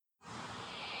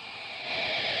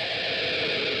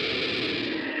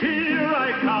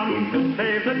come to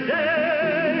save the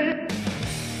day.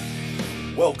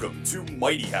 Welcome to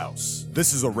Mighty House.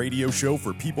 This is a radio show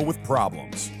for people with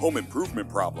problems. Home improvement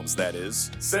problems, that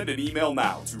is. Send an email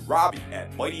now to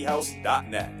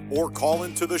robbie@mightyhouse.net or call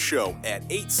into the show at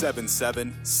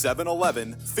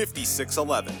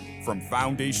 877-711-5611. From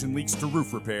foundation leaks to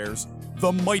roof repairs,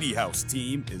 the Mighty House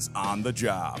team is on the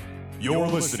job. You're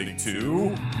listening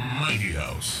to Mighty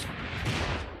House.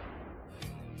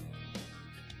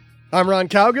 I'm Ron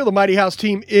Cowgill. The Mighty House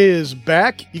team is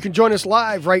back. You can join us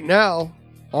live right now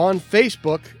on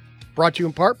Facebook, brought to you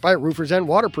in part by Roofers and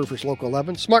Waterproofers Local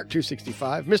 11, Smart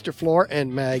 265, Mr. Floor,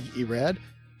 and Mag Erad.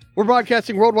 We're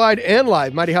broadcasting worldwide and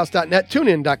live, mightyhouse.net,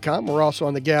 tunein.com. We're also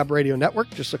on the Gab Radio Network.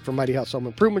 Just look for Mighty House Home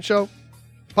Improvement Show.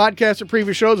 Podcasts and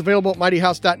previous shows available at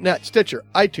mightyhouse.net, Stitcher,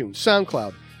 iTunes,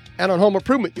 SoundCloud, and on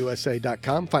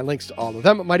homeimprovementusa.com. Find links to all of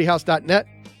them at mightyhouse.net.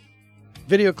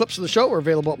 Video clips of the show are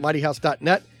available at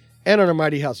mightyhouse.net and on our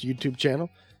Mighty House YouTube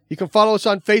channel. You can follow us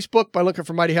on Facebook by looking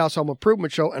for Mighty House Home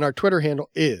Improvement Show, and our Twitter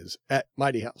handle is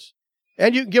 @MightyHouse.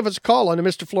 And you can give us a call on the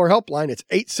Mr. Floor helpline. It's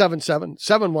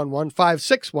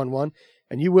 877-711-5611,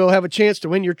 and you will have a chance to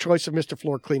win your choice of Mr.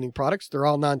 Floor cleaning products. They're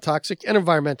all non-toxic and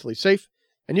environmentally safe,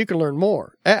 and you can learn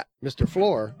more at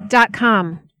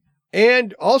MrFloor.com.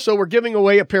 And also, we're giving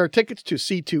away a pair of tickets to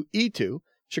C2E2,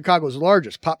 Chicago's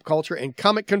largest pop culture and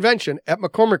comic convention at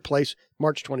McCormick Place,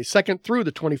 March 22nd through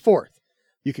the 24th.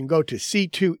 You can go to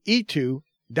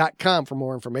c2e2.com for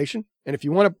more information. And if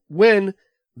you want to win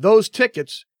those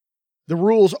tickets, the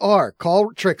rules are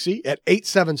call Trixie at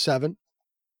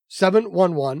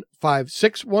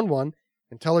 877-711-5611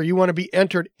 and tell her you want to be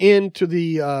entered into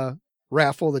the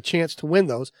raffle, the chance to win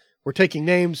those. We're taking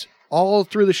names all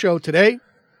through the show today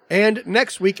and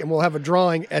next week, and we'll have a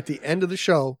drawing at the end of the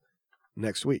show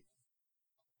next week.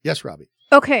 Yes, Robbie.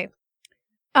 Okay.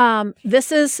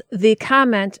 This is the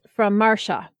comment from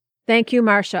Marsha. Thank you,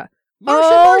 Marsha.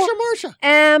 Marsha.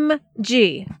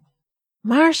 MG.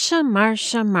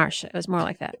 Marsha. It was more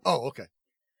like that. Oh, okay.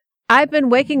 I've been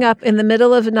waking up in the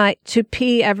middle of the night to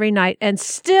pee every night and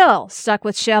still stuck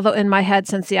with Shallow in my head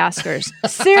since the Oscars.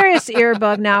 Serious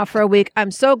earbug now for a week.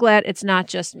 I'm so glad it's not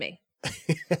just me.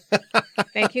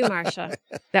 Thank you, Marsha.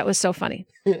 That was so funny.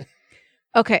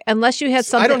 Okay, unless you had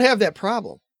something. I don't have that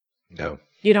problem. No.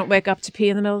 You don't wake up to pee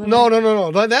in the middle of the night?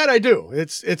 No. That I do.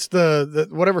 It's the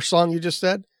whatever song you just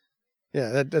said.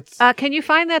 Yeah, that's. Can you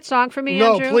find that song for me,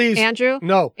 Andrew? No, please. Andrew?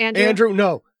 No. Andrew,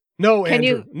 no. No,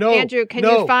 Andrew. Andrew, can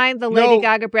you find the Lady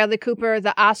Gaga, Bradley Cooper,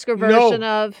 the Oscar version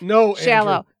of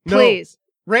Shallow? Andrew, please.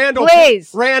 Randall,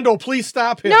 please. Randall, please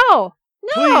stop him. No.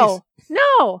 Please.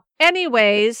 No.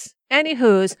 Anywho's,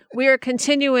 we are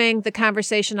continuing the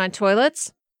conversation on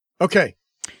toilets. Okay.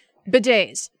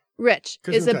 Bidets. Rich,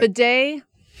 is a bidet...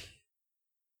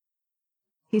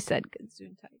 He said,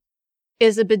 Gesundheit.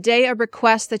 Is a bidet a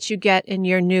request that you get in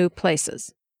your new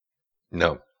places?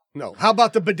 No. How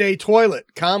about the bidet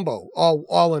toilet combo,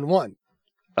 all in one?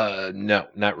 No,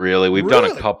 not really. We've done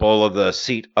a couple of the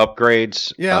seat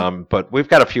upgrades. Yeah. But we've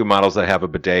got a few models that have a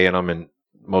bidet in them, and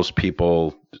most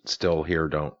people still here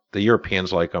don't. The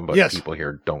Europeans like them, but people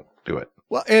here don't do it.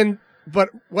 Well, but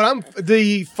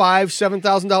the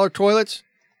 $7,000 toilets,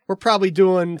 we're probably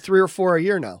doing 3 or 4 a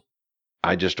year now.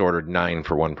 I just ordered 9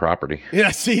 for one property. Yeah,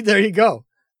 see, there you go.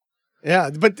 Yeah,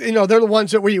 but they're the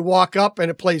ones where you walk up and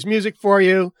it plays music for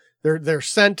you. They're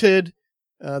scented.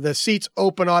 The seats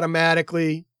open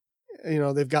automatically.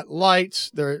 They've got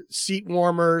lights. They're seat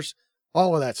warmers.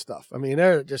 All of that stuff. I mean,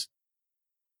 they're just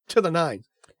to the nines.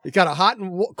 You've got a hot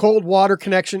and cold water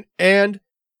connection and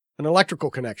an electrical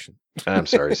connection. I'm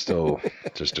sorry, still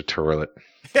just a toilet.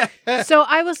 So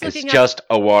I was looking. It's just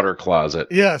a water closet.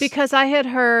 Yes, because I had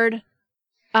heard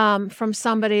from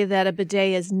somebody that a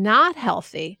bidet is not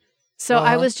healthy. So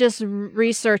I was just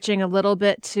researching a little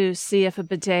bit to see if a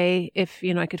bidet,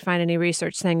 I could find any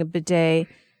research saying a bidet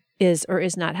is or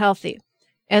is not healthy.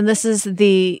 And this is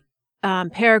the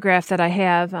paragraph that I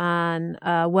have on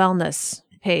a wellness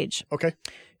page. Okay.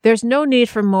 There's no need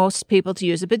for most people to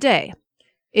use a bidet.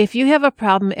 If you have a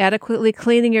problem adequately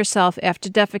cleaning yourself after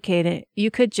defecating, you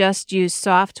could just use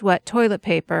soft, wet toilet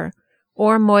paper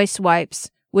or moist wipes,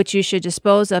 which you should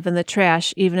dispose of in the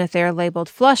trash, even if they are labeled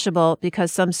flushable,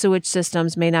 because some sewage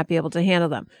systems may not be able to handle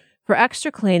them. For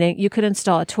extra cleaning, you could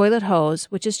install a toilet hose,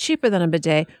 which is cheaper than a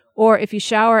bidet, or if you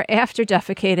shower after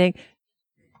defecating,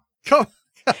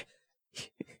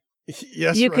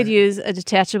 you could use a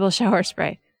detachable shower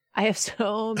spray. I have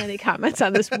so many comments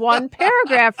on this one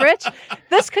paragraph, Rich.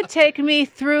 This could take me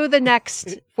through the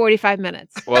next 45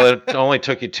 minutes. Well, it only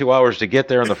took you 2 hours to get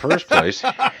there in the first place.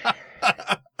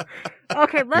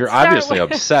 Okay, let's You're obviously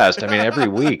obsessed. I mean, every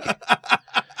week.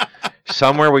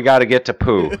 Somewhere we got to get to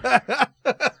poo.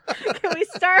 Can we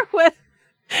start with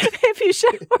if you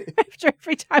shower after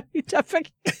every time you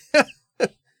defecate?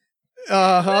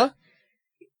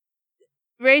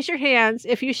 Raise your hands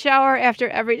if you shower after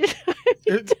every time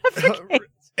you defecate.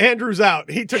 Andrew's out.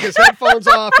 He took his headphones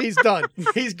off. He's done.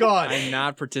 He's gone. I'm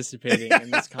not participating in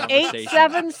this conversation.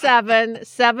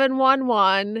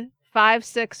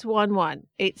 877-711-5611.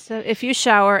 If you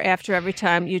shower after every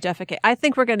time you defecate. I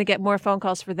think we're going to get more phone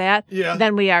calls for that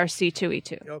than we are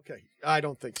C2E2. Okay. I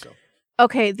don't think so.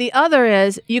 Okay. The other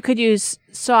is you could use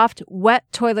soft, wet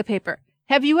toilet paper.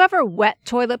 Have you ever wet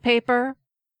toilet paper?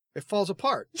 It falls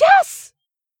apart. Yes.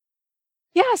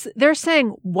 Yes. They're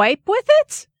saying wipe with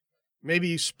it. Maybe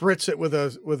you spritz it with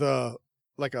a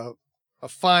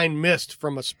fine mist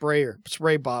from a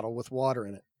spray bottle with water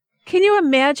in it. Can you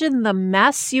imagine the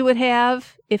mess you would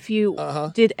have if you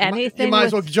did anything? You might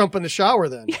as well jump in the shower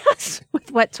then. Yes,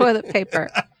 with wet toilet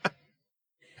paper.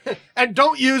 And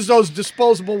don't use those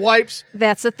disposable wipes.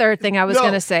 That's the third thing I was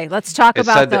going to say. Let's talk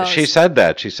about those. She said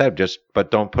that. She said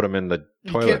but don't put them in the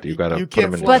toilet. You got to put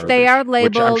them in the But they are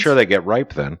labeled. Which I'm sure they get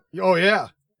ripe then. Oh, yeah.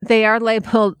 They are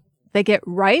labeled. They get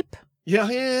ripe?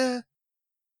 Yeah.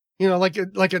 You know,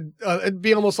 it'd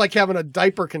be almost like having a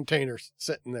diaper container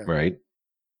sitting there. Right.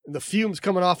 And the fumes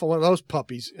coming off of one of those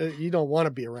puppies, you don't want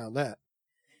to be around that.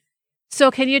 So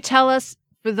can you tell us,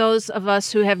 for those of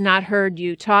us who have not heard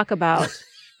you talk about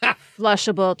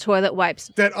flushable toilet wipes,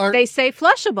 they say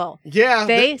flushable. Yeah.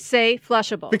 They say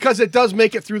flushable. Because it does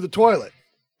make it through the toilet.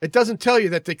 It doesn't tell you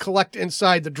that they collect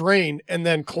inside the drain and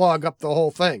then clog up the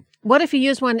whole thing. What if you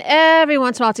use one every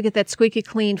once in a while to get that squeaky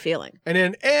clean feeling? And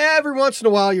then every once in a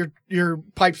while, your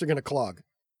pipes are going to clog.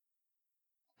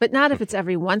 But not if it's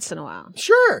every once in a while.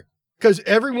 Sure. Because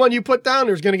every one you put down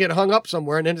there is going to get hung up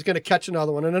somewhere, and then it's going to catch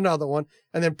another one and another one.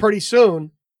 And then pretty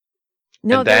soon.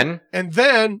 No, and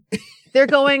then. They're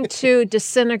going to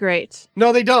disintegrate.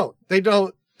 No, they don't. They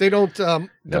don't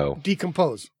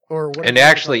decompose. And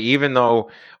actually, even though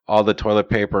all the toilet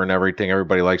paper and everything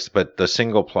everybody likes, but the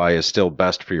single ply is still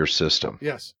best for your system.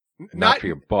 Yes. Not for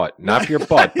your butt. Not for your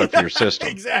butt, but for your system.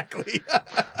 Exactly.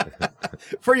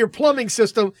 For your plumbing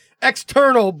system,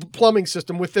 external plumbing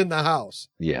system within the house.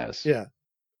 Yes. Yeah.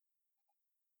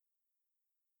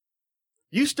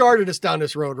 You started us down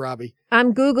this road, Robbie.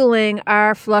 I'm Googling,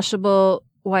 are flushable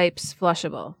wipes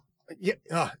flushable?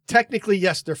 Yeah, technically,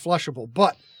 yes, they're flushable,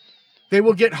 but they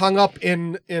will get hung up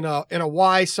in a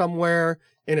Y somewhere,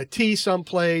 in a T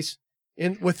someplace,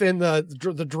 within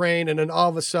the drain, and then all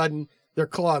of a sudden they're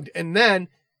clogged. And then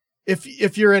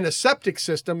if you're in a septic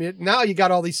system, now you got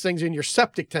all these things in your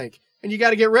septic tank, and you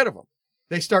got to get rid of them.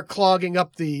 They start clogging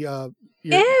up the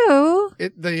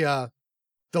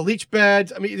leach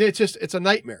beds. I mean, it's a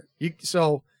nightmare.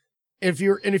 So if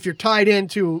you're tied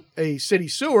into a city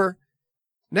sewer,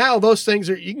 now those things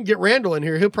you can get Randall in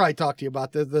here. He'll probably talk to you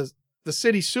about the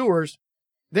city sewers.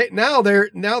 They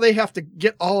have to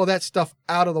get all of that stuff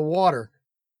out of the water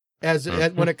as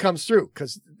when it comes through,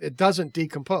 because it doesn't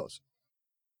decompose.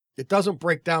 It doesn't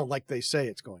break down like they say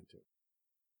it's going to.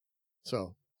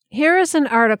 So here is an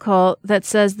article that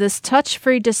says this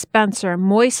touch-free dispenser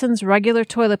moistens regular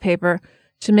toilet paper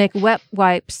to make wet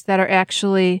wipes that are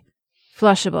actually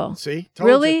flushable. See?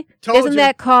 Really? Isn't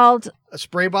that called a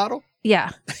spray bottle? Yeah.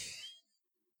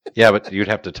 Yeah, but you'd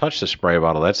have to touch the spray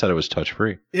bottle. That said it was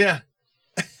touch-free. Yeah.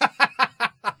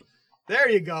 There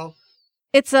you go.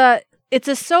 It's a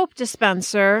soap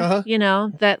dispenser,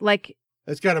 that like...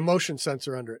 It's got a motion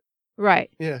sensor under it. Right.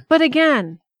 Yeah. But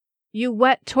again, you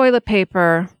wet toilet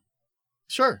paper.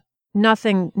 Sure.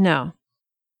 Nothing, no.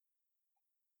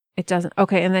 It doesn't.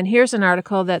 Okay, and then here's an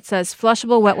article that says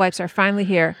flushable wet wipes are finally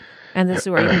here, and this is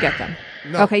where you can get them.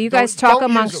 No, okay, you guys talk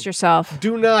amongst yourself.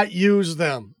 Do not use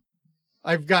them.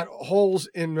 I've got holes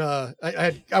in.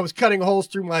 I was cutting holes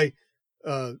through my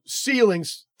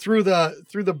ceilings through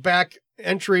the back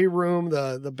entry room,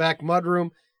 the back mud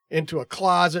room, into a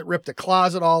closet. Ripped the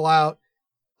closet all out,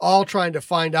 all trying to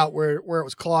find out where it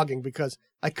was clogging, because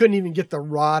I couldn't even get the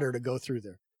rotter to go through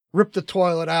there. Ripped the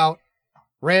toilet out,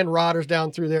 ran rotters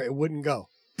down through there. It wouldn't go.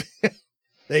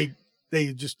 It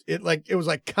was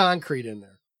like concrete in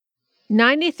there.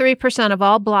 93% of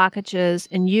all blockages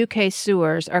in UK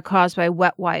sewers are caused by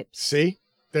wet wipes. See?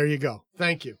 There you go.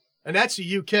 Thank you. And that's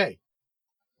the UK.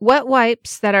 Wet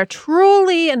wipes that are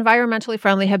truly environmentally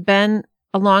friendly have been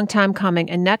a long time coming,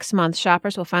 and next month,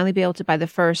 shoppers will finally be able to buy the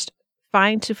first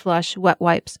fine-to-flush wet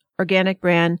wipes. Organic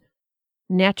brand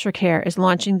Natracare is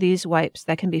launching these wipes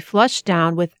that can be flushed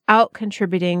down without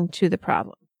contributing to the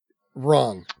problem.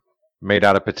 Wrong. Made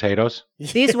out of potatoes?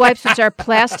 These wipes, which are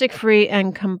plastic-free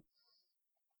and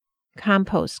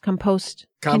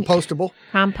Compostable.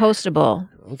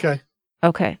 Okay.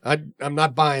 Okay. I'm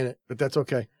not buying it, but that's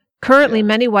okay. Currently,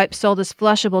 many wipes sold as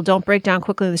flushable don't break down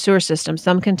quickly in the sewer system.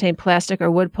 Some contain plastic or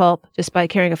wood pulp,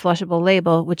 despite carrying a flushable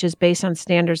label, which is based on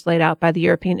standards laid out by the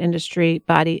European industry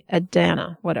body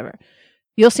ADANA, whatever.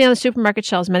 You'll see on the supermarket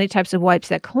shelves many types of wipes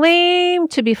that claim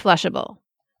to be flushable,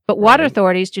 but water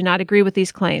authorities do not agree with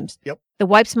these claims. Yep. The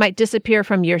wipes might disappear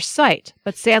from your sight,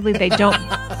 but sadly they don't.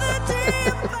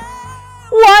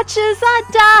 Watch as I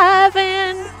dive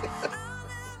in.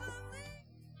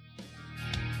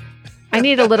 I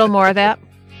need a little more of that.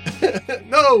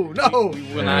 No.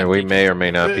 We may or may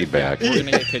not be back. We're going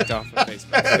to get kicked off of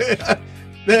Facebook.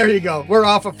 There you go. We're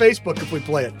off of Facebook if we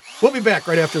play it. We'll be back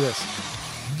right after this.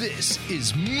 This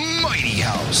is Mighty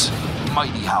House.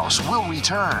 Mighty House will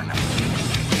return.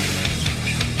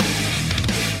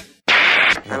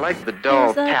 I like the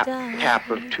dull tap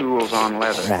of tools on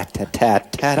leather.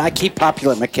 Rat-tat-tat-tat. I keep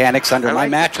Popular Mechanics under my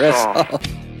mattress.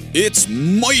 It's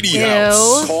Mighty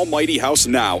House. Call Mighty House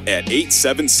now at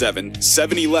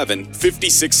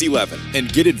 877-711-5611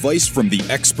 and get advice from the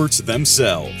experts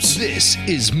themselves. This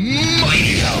is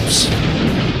Mighty House.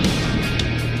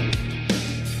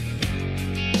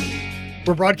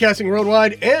 We're broadcasting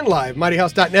worldwide and live.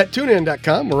 MightyHouse.net,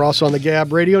 TuneIn.com. We're also on the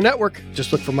Gab Radio Network.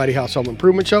 Just look for Mighty House Home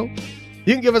Improvement Show.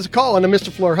 You can give us a call on the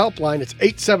Mr. Floor helpline. It's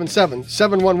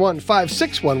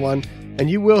 877-711-5611. And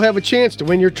you will have a chance to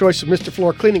win your choice of Mr.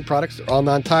 Floor cleaning products. They're all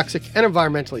non-toxic and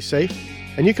environmentally safe.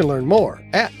 And you can learn more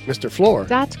at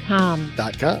MrFloor.com.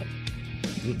 .com.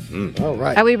 All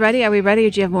right. Are we ready? Or do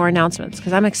you have more announcements?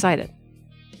 Because I'm excited.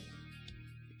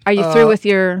 Are you through with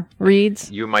your reads?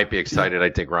 You might be excited. I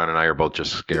think Ron and I are both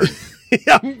just scared.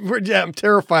 I'm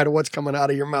terrified of what's coming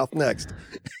out of your mouth next.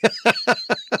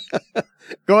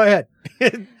 Go ahead.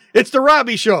 It's the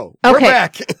Robbie Show. Okay. We're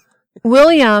back.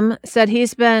 William said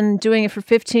he's been doing it for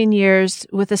 15 years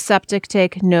with a septic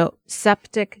tank,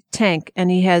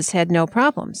 and he has had no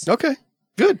problems. Okay,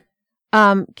 good.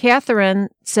 Catherine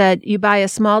said you buy a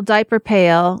small diaper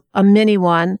pail, a mini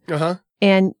one,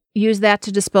 and use that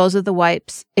to dispose of the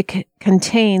wipes. It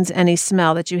contains any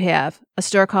smell that you have. A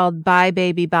store called Buy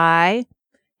Baby Buy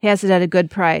has it at a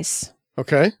good price.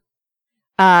 Okay.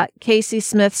 Casey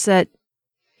Smith said,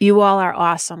 you all are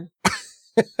awesome.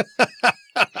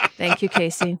 Thank you,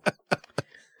 Casey.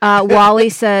 Wally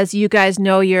says, you guys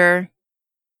know I'm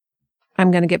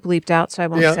going to get bleeped out, so I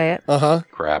won't say it.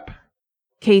 Crap.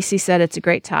 Casey said it's a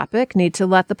great topic. Need to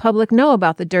let the public know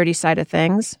about the dirty side of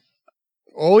things.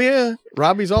 Oh, yeah.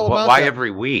 Robbie's all about why that.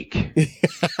 every week?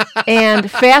 And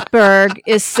Fatberg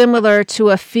is similar to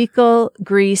a fecal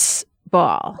grease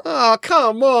ball. Oh,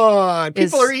 come on.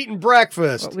 People are eating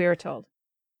breakfast. What we were told.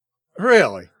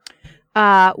 Really?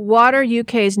 Water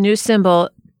UK's new symbol,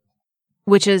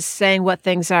 which is saying what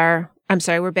things are. I'm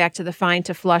sorry, we're back to the fine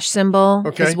to flush symbol,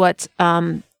 is what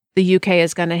the UK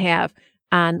is going to have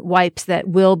on wipes that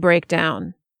will break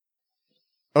down.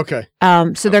 Okay.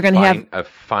 So they're going to have a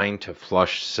fine to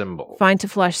flush symbol. Fine to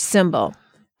flush symbol.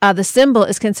 The symbol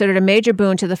is considered a major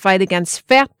boon to the fight against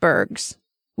fatbergs,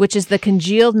 which is the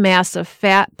congealed mass of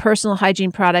fat, personal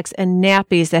hygiene products, and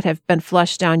nappies that have been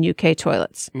flushed down UK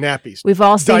toilets. Nappies. We've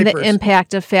all seen Diapers. the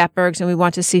impact of fatbergs, and we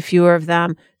want to see fewer of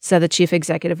them, said the chief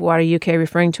executive of Water UK,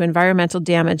 referring to environmental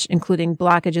damage, including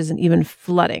blockages and even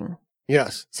flooding.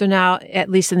 Yes. So now, at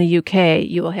least in the UK,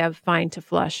 you will have fine to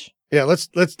flush. Yeah, let's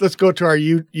go to our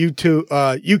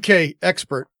UK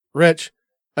expert, Rich.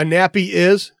 A nappy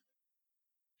is?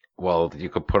 Well, you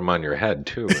could put them on your head,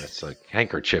 too. It's like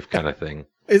handkerchief kind of thing.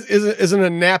 Isn't a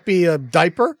nappy a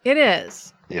diaper? It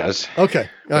is. Yes. Okay.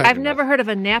 All right. I've never heard of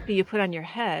a nappy you put on your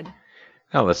head.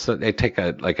 No, they take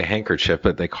a handkerchief,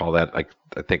 but they call that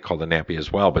they call the nappy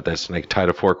as well. But that's like tied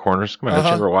to four corners. Come on, did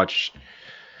you ever watch?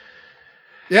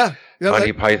 Yeah.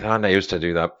 Monty Python. They used to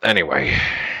do that. Anyway.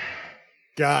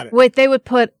 Got it. Wait, they would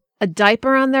put a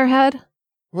diaper on their head?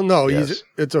 Well, no, yes.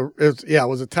 it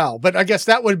was a towel, but I guess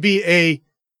that would be a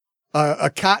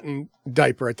cotton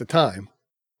diaper at the time.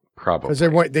 Probably. Because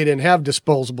they didn't have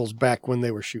disposables back when they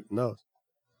were shooting those.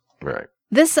 Right.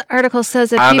 This article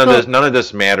says that none of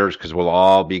this matters because we'll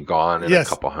all be gone in a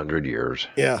couple hundred years.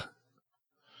 Yeah.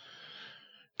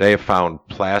 They have found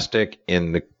plastic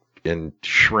in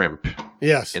shrimp.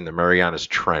 Yes. In the Marianas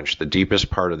Trench, the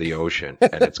deepest part of the ocean,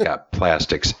 and it's got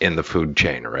plastics in the food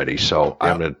chain already. So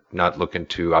I'm not looking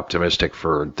too optimistic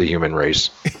for the human race.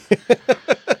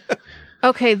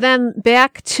 Okay, then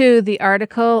back to the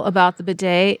article about the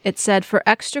bidet. It said for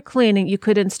extra cleaning, you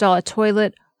could install a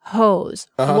toilet hose.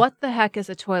 What the heck is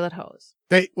a toilet hose?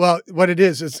 What it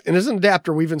is an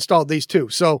adapter. We've installed these too.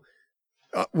 So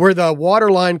where the water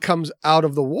line comes out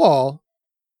of the wall,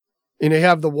 and you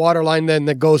have the water line then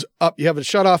that goes up. You have a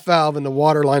shutoff valve and the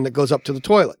water line that goes up to the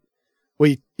toilet.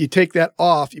 Well, you take that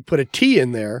off, you put a T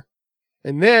in there,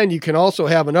 and then you can also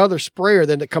have another sprayer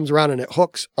then that comes around and it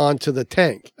hooks onto the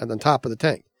tank, at the top of the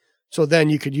tank. So then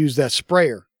you could use that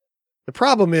sprayer. The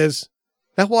problem is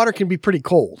that water can be pretty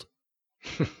cold.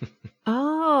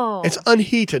 Oh. It's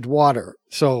unheated water.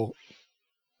 So.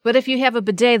 But if you have a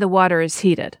bidet, the water is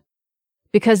heated.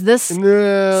 Because this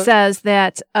says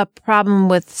that a problem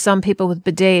with some people with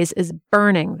bidets is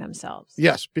burning themselves.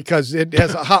 Yes, because it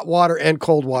has a hot water and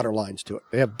cold water lines to it.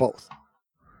 They have both.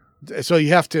 So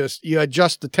you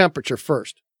adjust the temperature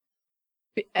first.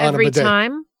 Every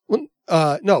time?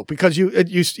 No, because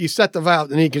you set the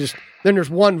valve, and then there's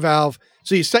one valve.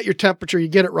 So you set your temperature, you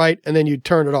get it right, and then you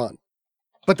turn it on.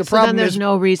 But the problem then there's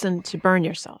no reason to burn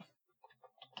yourself.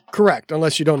 Correct,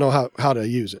 unless you don't know how to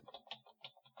use it.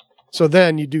 So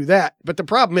then you do that. But the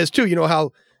problem is, too, you know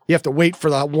how you have to wait for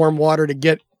the warm water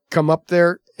to come up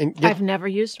there? I've never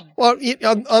used one. Well,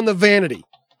 on the vanity.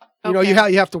 You know, you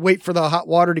have to wait for the hot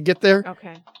water to get there.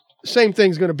 Okay. Same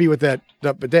thing's going to be with that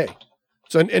bidet.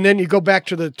 So, and then you go back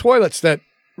to the toilets that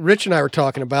Rich and I were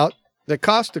talking about that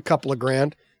cost a couple of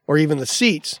 $grand, or even the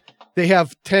seats. They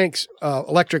have tanks,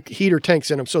 electric heater tanks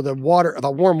in them. So the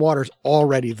warm water's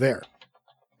already there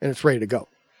and it's ready to go.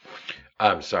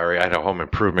 I'm sorry, I had a home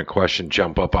improvement question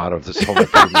jump up out of this home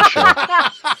improvement show.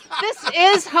 This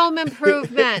is home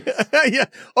improvement. Yeah.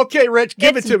 Okay, Rich,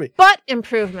 give it to me. Butt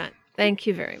improvement. Thank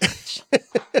you very much.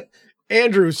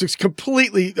 Andrew's just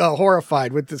completely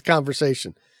horrified with this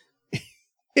conversation.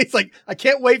 He's like, I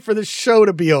can't wait for this show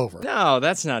to be over. No,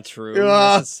 that's not true.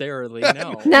 Necessarily,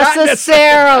 no.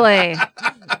 Necessarily.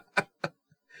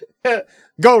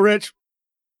 Go, Rich.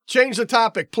 Change the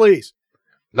topic, please.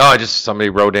 No, somebody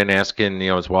wrote in asking,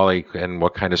 is Wally, and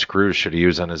what kind of screws should he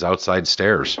use on his outside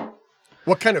stairs?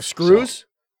 What kind of screws? So,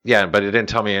 yeah, but it didn't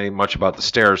tell me much about the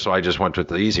stairs, so I just went with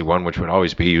the easy one, which would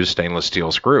always be use stainless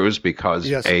steel screws because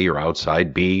yes. A, you're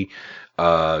outside, B,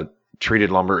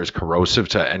 treated lumber is corrosive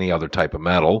to any other type of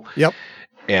metal. Yep.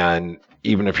 And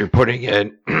even if you're putting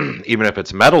in, even if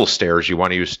it's metal stairs, you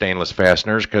want to use stainless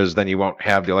fasteners because then you won't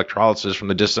have the electrolysis from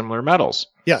the dissimilar metals.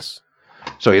 Yes.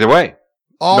 So either way.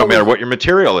 No matter what your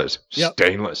material is, yep.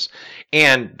 Stainless.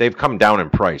 And they've come down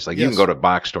in price. Like yes. you can go to a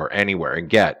box store anywhere and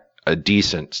get a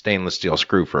decent stainless steel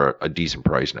screw for a decent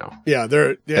price now. Yeah,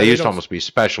 they used to almost be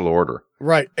special order.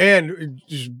 Right, and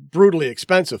just brutally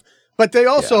expensive. But they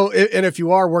also, and if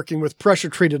you are working with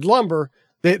pressure-treated lumber,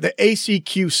 the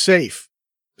ACQ safe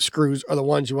screws are the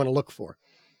ones you want to look for.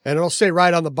 And it'll say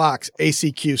right on the box,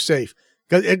 ACQ safe.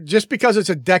 Just because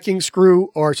it's a decking screw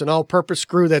or it's an all-purpose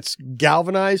screw that's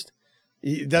galvanized,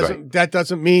 that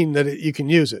doesn't mean that you can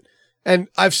use it. And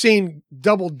I've seen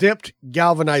double-dipped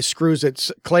galvanized screws that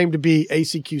claim to be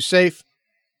ACQ safe,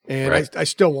 and I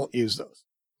still won't use those.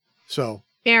 So,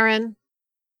 Aaron,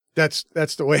 that's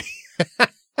the way.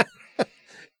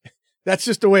 That's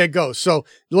just the way it goes. So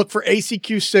look for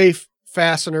ACQ safe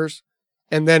fasteners,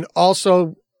 and then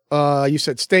also you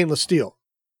said stainless steel.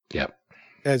 Yep.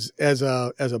 As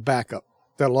a backup,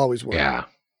 that'll always work. Yeah.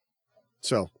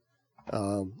 So,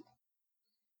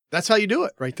 that's how you do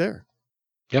it right there.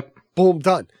 Yep. Boom,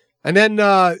 done. And then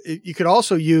you could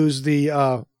also use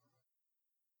the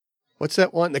what's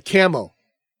that one? The camo.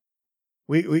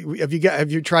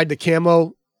 Have you tried the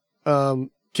camo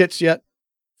kits yet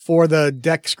for the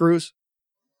deck screws?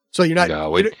 So you're not.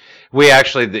 No,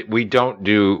 we don't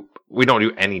do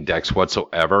any decks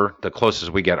whatsoever. The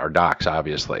closest we get are docks,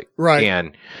 obviously. Right.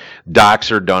 And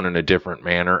docks are done in a different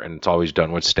manner, and it's always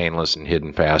done with stainless and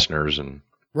hidden fasteners and.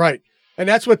 Right. And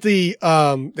that's what the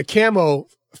camo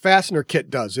fastener kit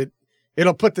does.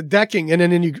 It'll put the decking, and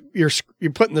then you're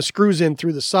putting the screws in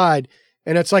through the side,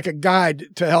 and it's like a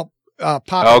guide to help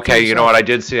pop. Okay, you know what? I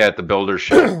did see that at the builder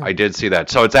show. I did see that.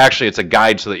 So it's a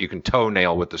guide so that you can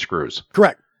toenail with the screws.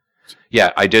 Correct.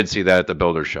 Yeah, I did see that at the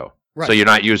builder show. Right. So you're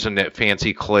not using the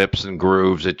fancy clips and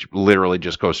grooves. It literally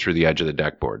just goes through the edge of the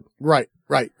deck board. Right.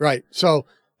 So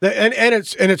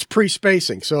it's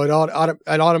pre-spacing, so it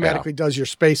automatically does your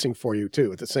spacing for you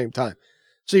too at the same time.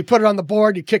 So you put it on the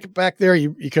board, you kick it back there, you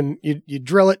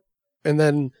drill it, and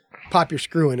then pop your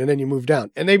screw in, and then you move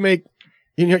down. And they make,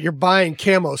 you're buying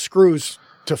camo screws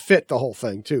to fit the whole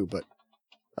thing too, but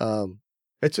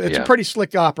it's a pretty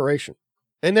slick operation.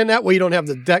 And then that way you don't have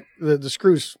the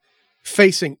screws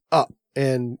facing up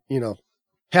and,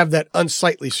 have that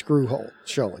unsightly screw hole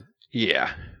showing.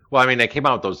 Yeah. Well, I mean, they came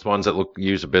out with those ones that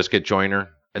use a biscuit joiner,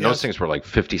 and those things were like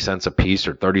 50 cents a piece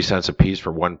or 30 cents a piece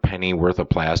for 1 penny worth of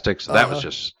plastic. So that was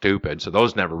just stupid. So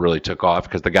those never really took off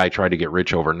because the guy tried to get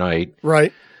rich overnight.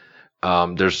 Right.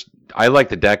 I like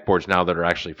the deck boards now that are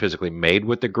actually physically made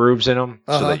with the grooves in them,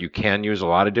 so that you can use a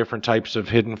lot of different types of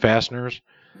hidden fasteners.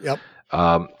 Yep.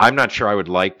 I'm not sure I would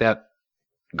like that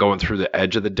going through the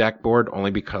edge of the deck board,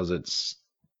 only because it's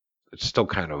still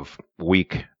kind of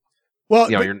weak. Well,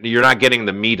 you're not getting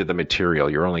the meat of the material.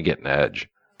 You're only getting the edge.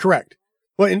 Correct.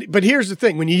 Well, but here's the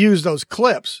thing: when you use those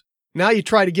clips, now you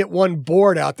try to get one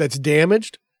board out that's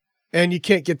damaged, and you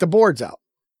can't get the boards out.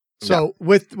 So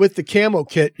with the camo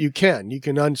kit, you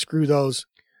can unscrew those,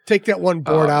 take that one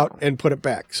board out, and put it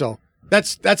back. So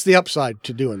that's the upside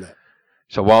to doing that.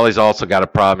 So Wally's also got a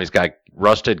problem. He's got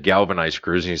rusted galvanized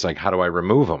screws, and he's like, how do I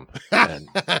remove them? And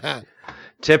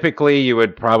typically, you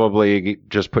would probably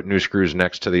just put new screws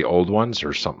next to the old ones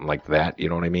or something like that. You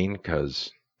know what I mean?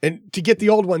 And to get the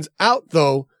old ones out,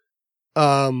 though,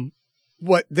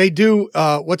 what they do,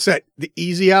 what's that? The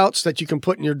easy outs that you can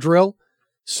put in your drill.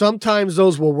 Sometimes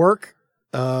those will work.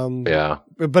 But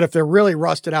if they're really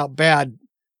rusted out bad,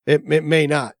 it may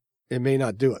not. It may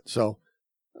not do it. So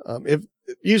if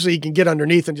usually you can get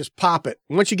underneath and just pop it.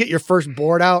 And once you get your first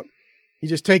board out, you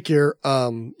just take your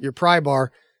pry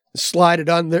bar, slide it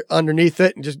underneath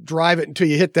it, and just drive it until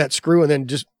you hit that screw, and then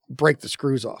just break the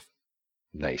screws off.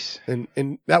 Nice.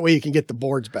 And that way you can get the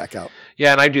boards back out.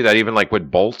 Yeah, and I do that even like with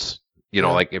bolts.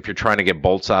 Like if you're trying to get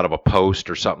bolts out of a post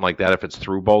or something like that, if it's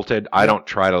through bolted, I don't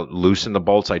try to loosen the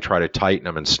bolts. I try to tighten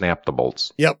them and snap the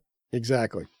bolts. Yep,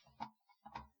 exactly.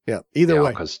 Yeah, either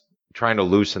way. Because trying to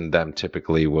loosen them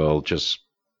typically will just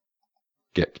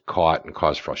get caught and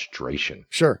cause frustration.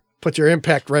 Sure. Put your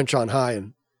impact wrench on high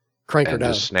and crank her down.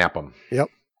 And just snap them. Yep.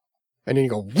 And then you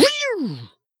go, whew,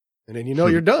 and then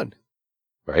you're done.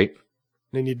 Right.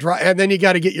 And then and then you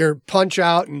got to get your punch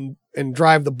out and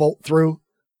drive the bolt through.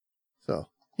 So,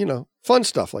 fun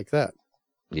stuff like that.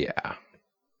 Yeah.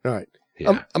 All right.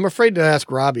 Yeah. I'm afraid to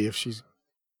ask Robbie if she's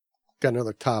got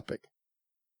another topic.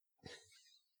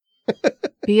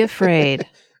 Be afraid.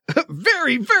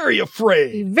 Very, very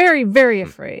afraid. Be very, very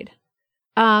afraid.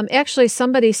 Actually,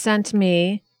 somebody sent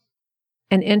me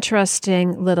an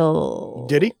interesting little...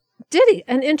 Ditty?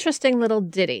 An interesting little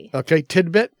ditty. Okay,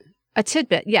 tidbit? A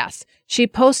tidbit, yes. She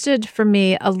posted for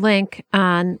me a link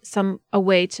on a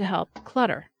way to help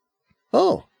clutter.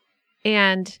 Oh.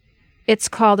 And it's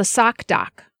called a sock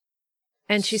dock.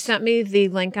 And she sent me the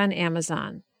link on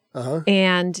Amazon. Uh-huh.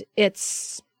 And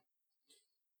it's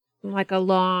like a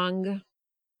long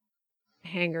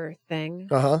hanger thing.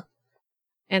 Uh-huh.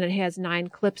 And it has 9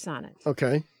 clips on it.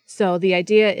 Okay. So the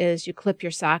idea is you clip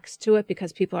your socks to it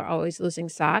because people are always losing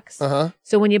socks. Uh-huh.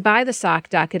 So when you buy the sock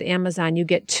dock at Amazon, you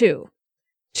get 2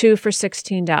 for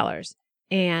 $16.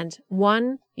 And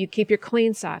 1, you keep your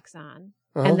clean socks on.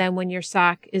 Uh-huh. And then when your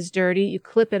sock is dirty, you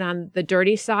clip it on the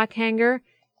dirty sock hanger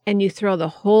and you throw the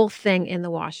whole thing in the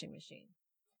washing machine.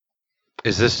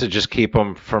 Is this to just keep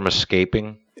them from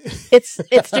escaping? It's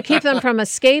to keep them from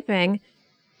escaping,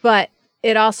 but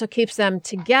it also keeps them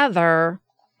together,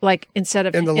 like instead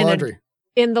of in the laundry.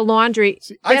 In the laundry.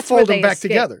 See, I fold them back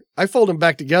together. I fold them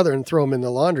back together and throw them in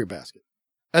the laundry basket.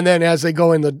 And then as they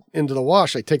go into the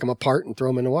wash, I take them apart and throw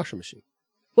them in the washing machine.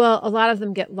 Well, a lot of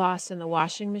them get lost in the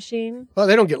washing machine. Well,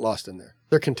 they don't get lost in there.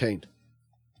 They're contained.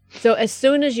 So as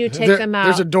soon as you take them out...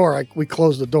 There's a door. We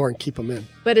close the door and keep them in.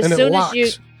 But as soon as you...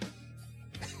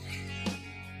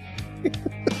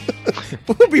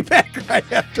 We'll be back right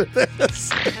after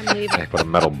this. I'm leaving. I put a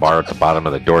metal bar at the bottom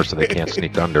of the door so they can't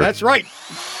sneak under. That's right.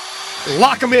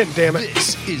 Lock them in, damn it.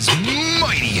 This is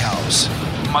Mighty House.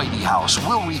 Mighty House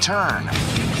will return.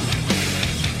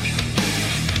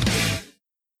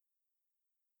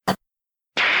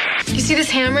 You see this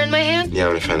hammer in my hand? Yeah,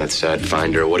 I'm gonna find that stud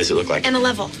finder. What does it look like? And a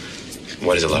level.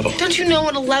 What is a level? Don't you know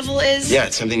what a level is? Yeah,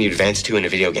 it's something you advance to in a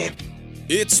video game.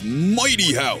 It's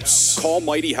Mighty House. Call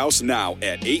Mighty House now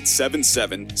at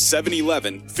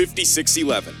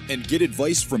 877-711-5611 and get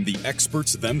advice from the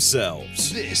experts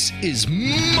themselves. This is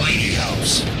Mighty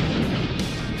House.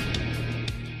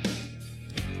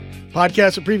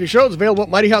 Podcasts and previous shows available at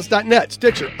mightyhouse.net,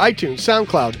 Stitcher, iTunes,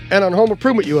 SoundCloud, and on Home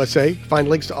Improvement USA. Find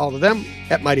links to all of them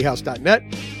at mightyhouse.net.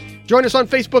 Join us on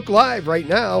Facebook Live right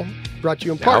now. Brought to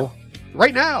you in part.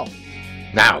 Right now.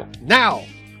 Now.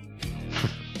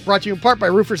 Brought to you in part by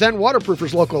Roofers and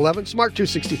Waterproofers Local 11, Smart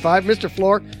 265, Mr.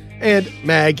 Floor, and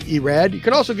Mag Erad. You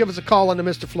can also give us a call on the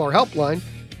Mr. Floor helpline,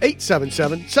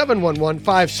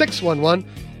 877-711-5611,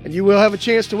 and you will have a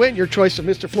chance to win your choice of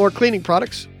Mr. Floor cleaning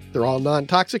products. They're all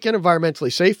non-toxic and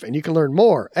environmentally safe, and you can learn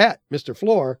more at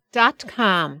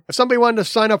MrFloor.com. If somebody wanted to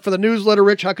sign up for the newsletter,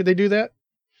 Rich, how could they do that?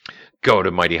 Go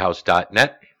to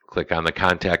mightyhouse.net, click on the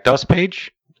Contact Us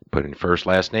page, put in first,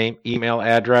 last name, email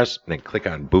address, and then click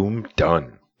on Boom,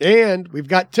 Done. And we've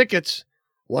got tickets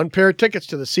one pair of tickets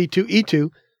to the C2E2,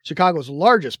 Chicago's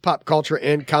largest pop culture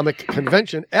and comic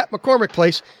convention at McCormick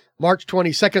Place, March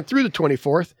 22nd through the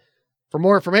 24th. For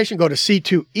more information, go to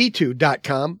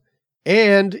c2e2.com.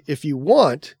 And if you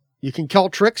want, you can call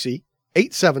Trixie,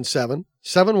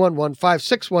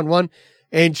 877-711-5611,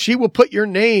 and she will put your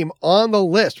name on the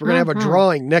list. We're going to have a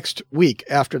drawing next week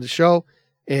after the show,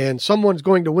 and someone's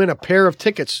going to win a pair of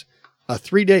tickets,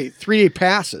 three-day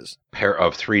passes. Pair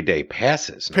of 3-day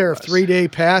passes. Pair of 3-day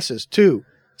passes to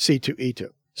C2E2.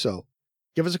 So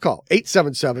give us a call,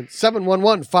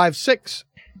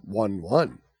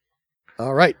 877-711-5611.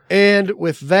 All right. And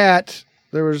with that,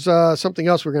 there was something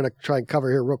else we're going to try and cover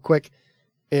here real quick.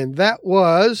 And that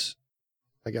was,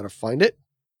 I got to find it.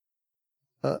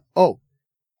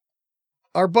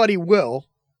 Our buddy Will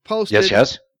posted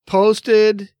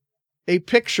a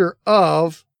picture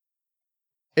of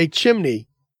a chimney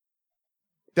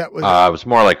that was... it was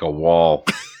more like a wall.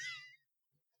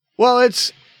 Well,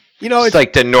 it's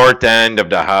like the north end of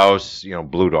the house,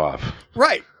 blued off.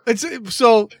 Right. It's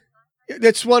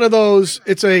one of those,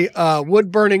 it's a wood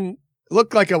burning,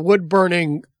 looked like a wood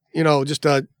burning, just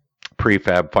a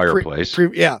prefab fireplace.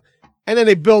 Yeah. And then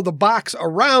they build a box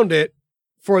around it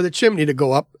for the chimney to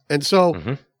go up. And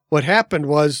so what happened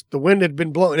was the wind had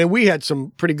been blowing, and we had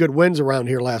some pretty good winds around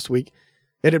here last week.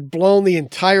 It had blown the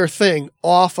entire thing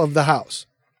off of the house.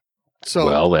 So,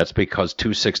 well, that's because 2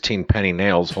 16-penny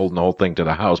nails holding the whole thing to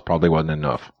the house probably wasn't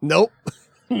enough. Nope.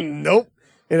 Nope.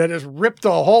 And it just ripped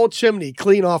the whole chimney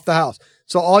clean off the house.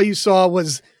 So all you saw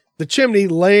was the chimney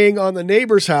laying on the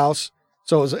neighbor's house.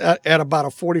 So it was at about a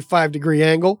 45-degree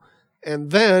angle.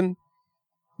 And then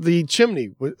the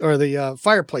chimney or the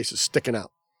fireplace is sticking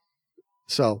out.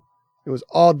 So it was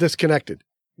all disconnected.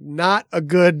 Not a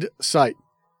good sight.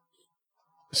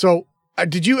 So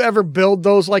did you ever build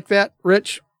those like that,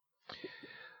 Rich?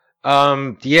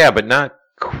 Yeah, but not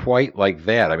quite like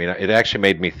that. I mean, it actually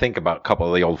made me think about a couple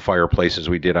of the old fireplaces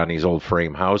we did on these old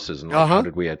frame houses and how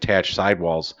did we attach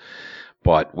sidewalls.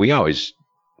 But we always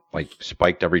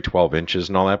spiked every 12 inches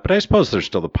and all that. But I suppose there's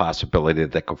still the possibility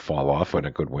that could fall off in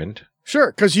a good wind.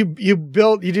 Sure, because you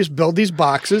just build these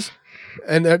boxes,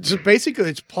 and basically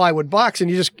it's plywood box, and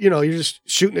you're just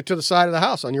shooting it to the side of the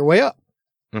house on your way up.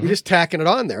 You're just tacking it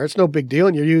on there. It's no big deal,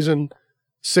 and you're using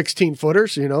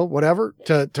 16-footers, whatever,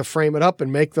 to frame it up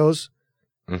and make those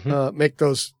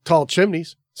tall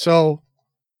chimneys. So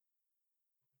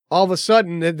all of a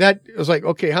sudden that was like,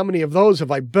 okay, how many of those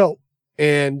have I built?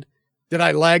 And did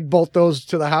I lag bolt those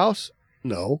to the house?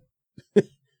 No.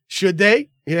 Should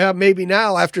they? Yeah, maybe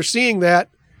now after seeing that,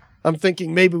 I'm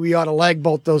thinking maybe we ought to lag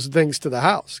bolt those things to the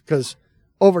house, because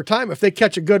over time, if they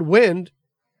catch a good wind,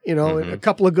 a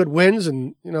couple of good winds,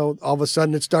 and, all of a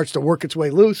sudden it starts to work its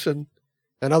way loose, and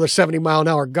another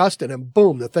 70-mile-an-hour gust, and then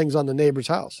boom, the thing's on the neighbor's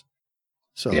house.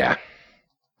 So, yeah.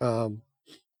 I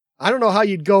don't know how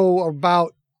you'd go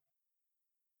about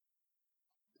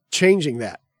changing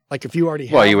that. Like if you already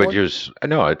have you would use,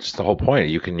 no, it's the whole point.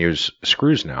 You can use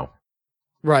screws now.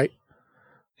 Right.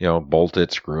 Bolt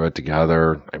it, screw it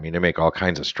together. I mean, they make all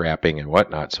kinds of strapping and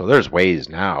whatnot. So there's ways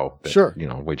now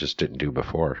that, we just didn't do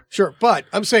before. Sure. But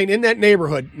I'm saying in that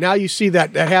neighborhood, now you see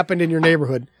that happened in your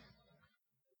neighborhood.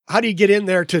 How do you get in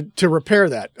there to repair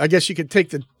that? I guess you could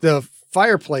take the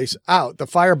fireplace out, the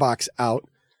firebox out,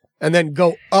 and then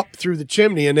go up through the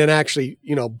chimney and then actually,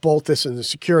 bolt this and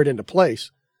secure it into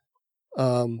place.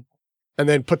 And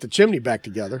then put the chimney back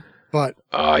together. But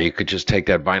you could just take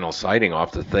that vinyl siding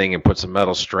off the thing and put some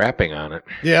metal strapping on it.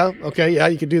 Yeah. Okay. Yeah,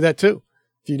 you could do that too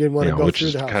if you didn't want to go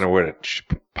through the house. Which is kind of what it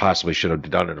possibly should have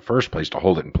done in the first place to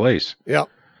hold it in place. Yeah.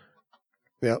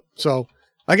 Yeah. So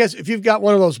I guess if you've got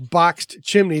one of those boxed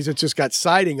chimneys that's just got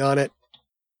siding on it,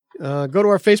 go to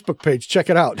our Facebook page, check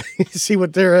it out, see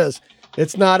what there is.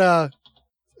 It's not a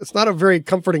very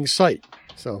comforting sight.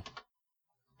 So,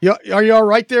 are you all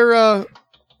right there,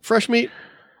 Fresh Meat?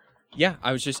 Yeah,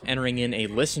 I was just entering in a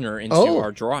listener into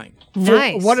our drawing.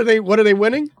 Nice. What are they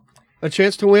winning? A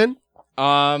chance to win?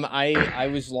 I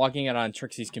was logging it on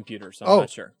Trixie's computer, so I'm not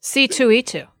sure.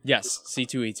 C2E2. Yes,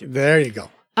 C2E2. There you go.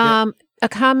 A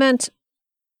comment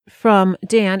from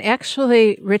Dan.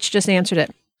 Actually, Rich just answered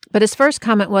it. But his first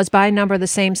comment was, buy a number of the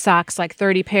same socks, like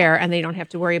 30 pair, and they don't have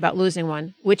to worry about losing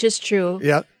one, which is true.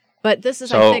 Yeah. But this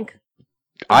is, I think...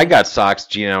 I got socks,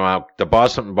 Gino. The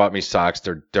boss bought me socks.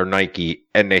 They're Nike,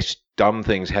 and they dumb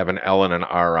things have an L and an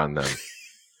R on them.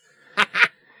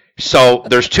 So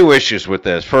there's two issues with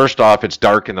this. First off, it's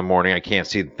dark in the morning. I can't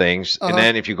see the things. And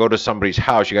then if you go to somebody's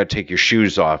house, you got to take your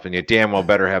shoes off, and you damn well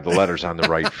better have the letters on the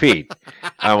right feet.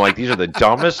 I'm like, these are the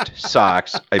dumbest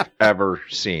socks I've ever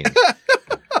seen.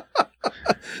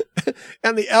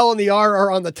 And the L and the R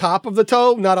are on the top of the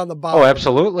toe, not on the bottom. Oh,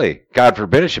 absolutely. God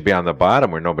forbid it should be on the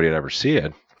bottom where nobody would ever see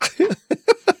it.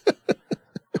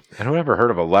 And who ever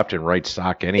heard of a left and right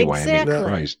sock anyway? Exactly. I mean,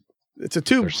 Christ. It's a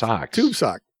tube. They're socks. Tube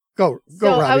sock. Go, So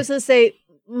Robbie. I was going to say,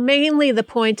 mainly the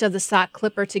point of the sock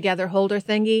clipper together holder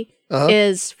thingy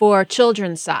is for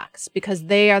children's socks, because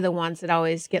they are the ones that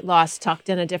always get lost, tucked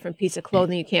in a different piece of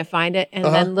clothing. You can't find it. And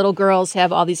then little girls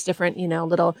have all these different,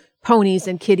 little ponies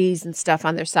and kitties and stuff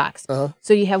on their socks.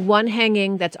 So you have one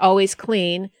hanging that's always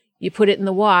clean. You put it in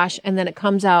the wash, and then it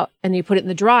comes out, and you put it in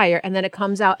the dryer, and then it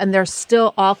comes out, and they're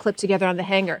still all clipped together on the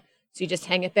hanger. So you just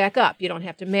hang it back up. You don't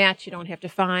have to match. You don't have to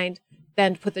find.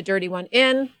 Then put the dirty one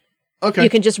in. Okay. You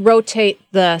can just rotate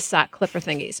the sock clipper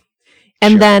thingies.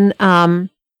 And then...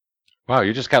 Wow,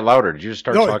 you just got louder. Did you just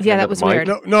start talking yeah, into that was the mic?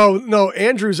 weird. No.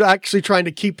 Andrew's actually trying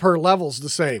to keep her levels the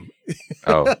same.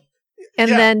 Oh.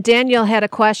 And then Daniel had a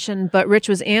question, but Rich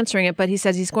was answering it. But he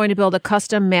says he's going to build a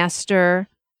custom master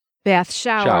bath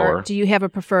shower. Do you have a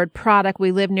preferred product?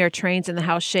 We live near trains and the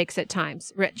house shakes at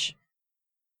times. Rich.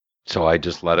 So I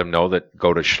just let him know that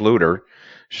go to Schluter.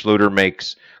 Schluter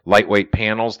makes lightweight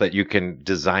panels that you can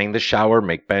design the shower,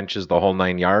 make benches, the whole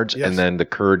 9 yards, and then the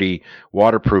Curdy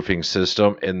waterproofing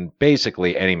system, and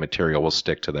basically any material will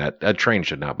stick to that. A train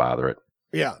should not bother it.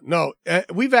 Yeah, no.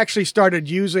 We've actually started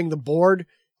using the board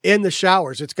in the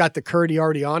showers. It's got the Curdy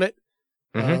already on it.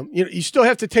 You still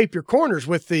have to tape your corners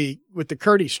with the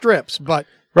Curdy strips, but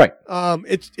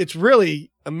it's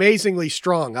really amazingly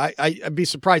strong. I'd be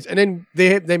surprised. And then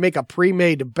they make a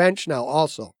pre-made bench now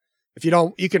also. If you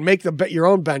don't, you can make your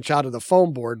own bench out of the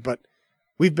foam board, but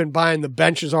we've been buying the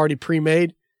benches already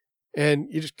pre-made, and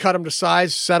you just cut them to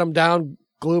size, set them down,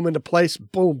 glue them into place,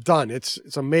 boom, done. It's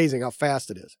amazing how fast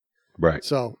it is. Right.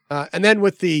 So, and then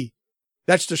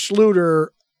that's the Schluter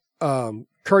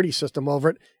Curdy system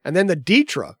over it. And then the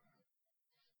Ditra,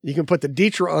 you can put the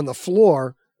Ditra on the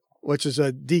floor, which is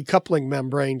a decoupling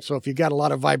membrane. So if you got a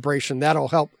lot of vibration, that'll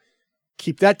help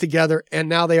keep that together. And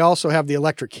now they also have the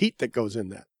electric heat that goes in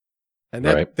that. And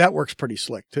that works pretty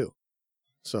slick too.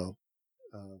 So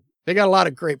they got a lot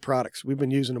of great products. We've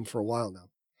been using them for a while now.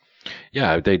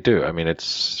 Yeah, they do. I mean,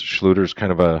 Schluter's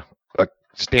kind of a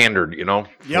standard,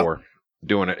 for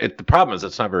doing it. The problem is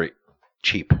it's not very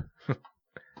cheap.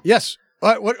 Yes.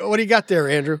 What do you got there,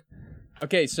 Andrew?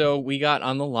 Okay, so we got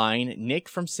on the line Nick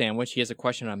from Sandwich. He has a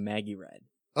question on Maggie Red.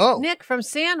 Oh. Nick from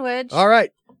Sandwich. All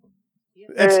right.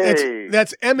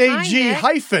 That's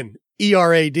MAG-ERAD.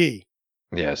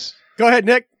 Yes. Go ahead,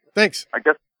 Nick. Thanks. I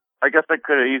guess I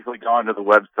could have easily gone to the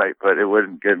website, but it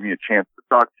wouldn't give me a chance to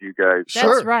talk to you guys.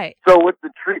 That's right. So with the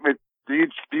treatment, do you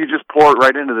just pour it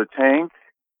right into the tank?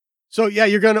 So yeah,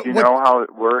 you're gonna. Do you know how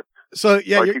it works? So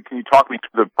yeah, can you talk me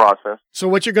through the process? So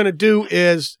what you're gonna do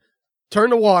is turn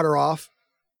the water off.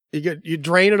 You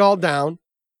drain it all down.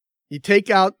 You take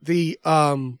out the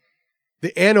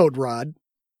anode rod,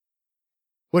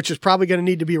 which is probably going to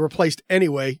need to be replaced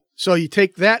anyway. So you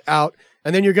take that out,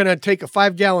 and then you're going to take a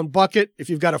 5-gallon bucket. If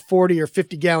you've got a 40 or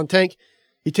 50-gallon tank,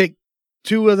 you take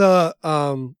two of the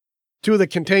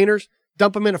containers,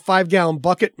 dump them in a 5-gallon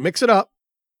bucket, mix it up,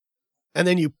 and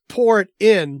then you pour it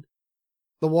in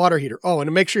the water heater. Oh, and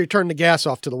make sure you turn the gas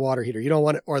off to the water heater. You don't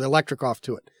want it, or the electric off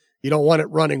to it. You don't want it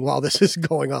running while this is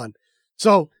going on.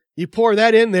 So you pour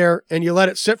that in there and you let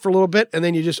it sit for a little bit, and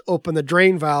then you just open the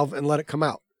drain valve and let it come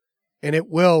out, and it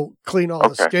will clean all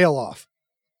the scale off.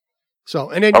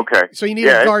 So, and then, so you need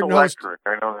a garden hose.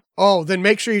 I know that. Oh, then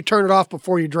make sure you turn it off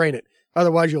before you drain it.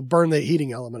 Otherwise you'll burn the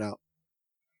heating element out.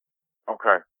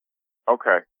 Okay.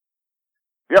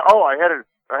 Yeah. Oh, I had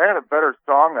a better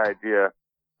song idea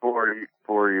for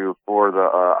you for the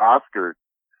Oscars.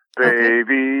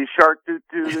 Baby shark doo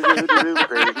doo doo doo doo,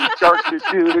 baby shark doo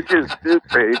doo doo doo,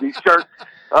 baby shark.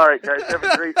 All right, guys, have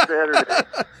a great Saturday.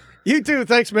 You too.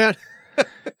 Thanks, man.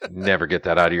 Never get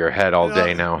that out of your head all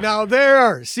day now. Now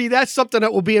there. See, that's something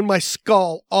that will be in my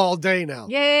skull all day now.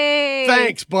 Yay!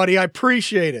 Thanks, buddy. I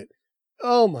appreciate it.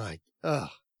 Oh my. How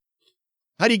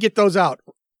do you get those out?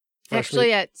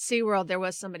 Actually, at SeaWorld, there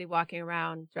was somebody walking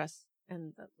around dressed,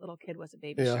 and the little kid was a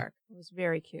baby shark. It was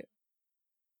very cute.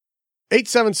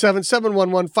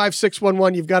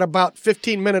 877-711-5611. You've got about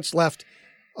 15 minutes left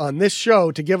on this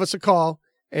show to give us a call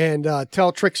and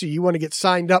tell Trixie you want to get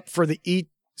signed up for the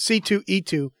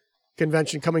C2E2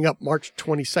 convention coming up March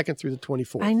 22nd through the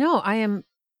 24th. I know. I am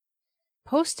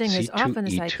posting as C2E2. often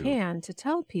as I can to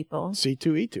tell people.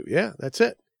 C2E2. Yeah, that's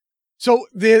it. So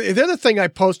the other thing I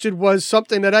posted was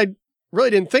something that I really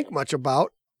didn't think much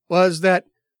about, was that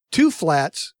two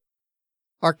flats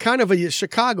are kind of a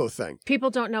Chicago thing.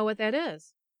 People don't know what that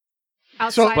is.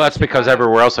 Well, that's because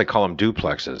everywhere else they call them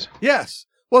duplexes. Yes.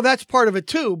 Well, that's part of it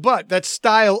too, but that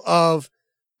style of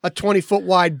a 20-foot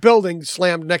wide building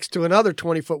slammed next to another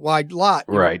 20-foot wide lot.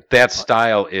 Right. That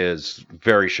style is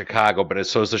very Chicago, but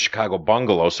so is the Chicago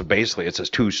bungalow. So basically, it's a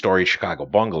 2-story Chicago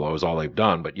bungalow is all they've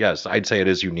done. But yes, I'd say it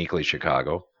is uniquely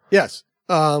Chicago. Yes.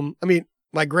 I mean,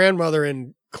 my grandmother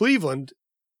in Cleveland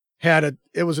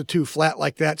it was a 2-flat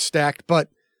like that stacked, but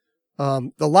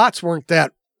the lots weren't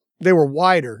that, they were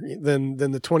wider than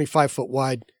the 25-foot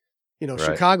wide, right.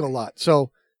 Chicago lot.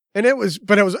 So, it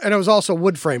was also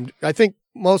wood framed. I think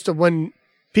most of when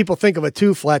people think of a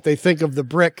 2-flat, they think of the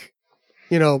brick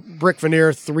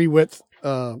veneer, 3-width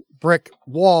brick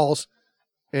walls.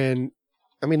 And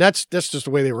I mean, that's just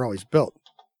the way they were always built.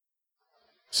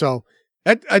 So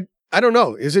I don't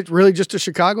know. Is it really just a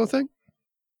Chicago thing?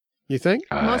 You think?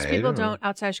 Most people don't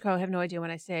outside Chicago have no idea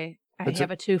when I say I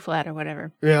have a 2-flat or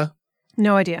whatever. Yeah.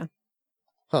 No idea.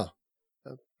 Huh.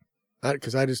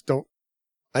 Because I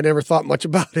never thought much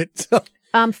about it. So.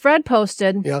 Fred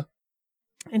posted. Yeah.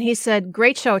 And he said,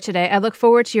 "Great show today. I look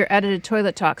forward to your edited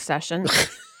toilet talk session.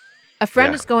 A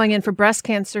friend is going in for breast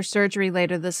cancer surgery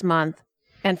later this month.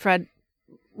 And Fred,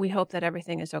 we hope that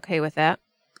everything is okay with that.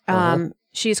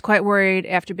 She's quite worried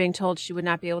after being told she would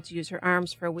not be able to use her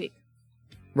arms for a week.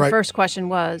 Right. The first question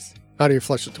was, how do you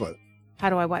flush the toilet? How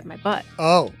do I wipe my butt?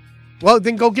 Oh. Well,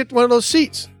 then go get one of those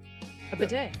seats. A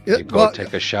bidet. You go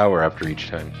take a shower after each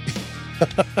time.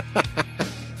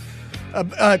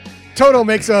 Toto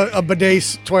makes a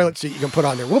bidet toilet seat you can put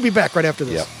on there. We'll be back right after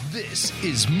this. Yep. This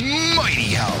is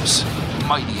Mighty House.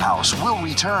 Mighty House will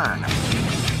return.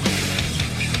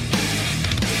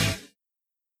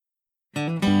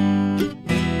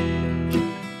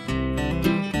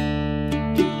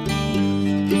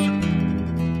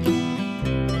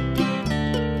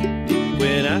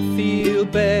 When I feel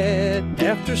bad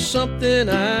after something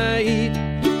I eat,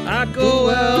 I go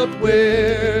out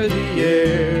where the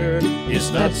air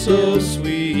is not so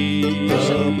sweet.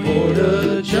 A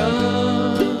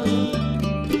porta-john.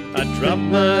 I drop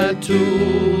my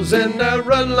tools and I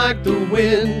run like the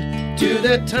wind to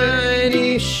that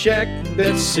tiny shack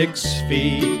that's 6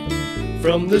 feet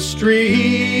from the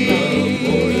street.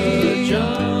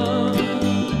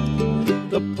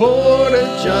 The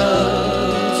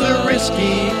porta-john's a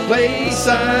risky place,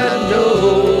 I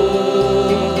know.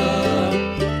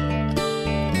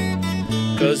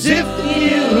 'Cause if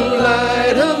you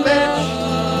light a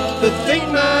match, the thing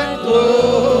might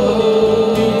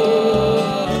glow.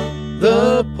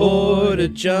 The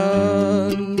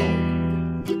porta-john.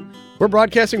 We're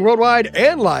broadcasting worldwide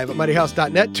and live at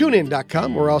mightyhouse.net,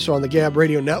 tunein.com. We're also on the Gab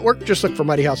Radio Network. Just look for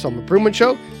Mighty House Home Improvement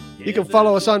Show. You can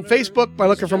follow us on Facebook by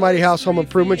looking for Mighty House Home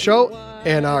Improvement Show,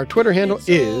 and our Twitter handle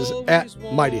is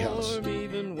 @MightyHouse.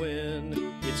 Even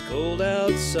when it's cold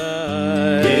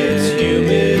outside, it's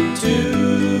humid too.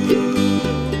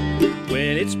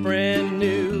 When it's brand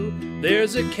new,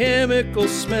 there's a chemical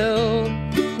smell.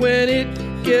 When it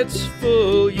gets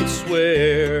full, you'd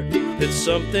swear that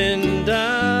something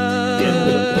died. In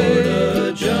the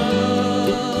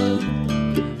porta-john,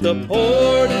 the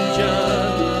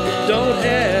porta-john don't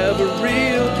have a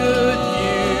real good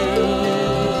view,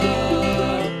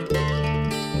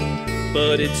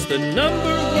 but it's the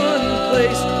 #1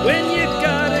 place when you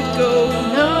gotta go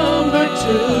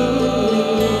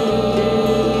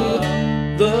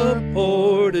 #2. The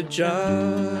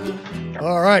porta-john.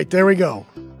 All right, there we go.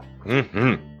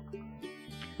 Mm-hmm.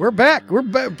 We're back.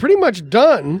 We're pretty much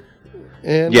done.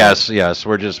 And yes,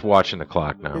 we're just watching the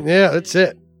clock now. Yeah, that's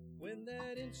it.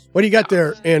 What do you got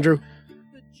there, Andrew?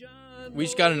 We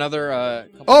just got another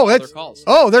couple other calls.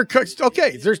 Oh, they're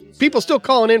okay. There's people still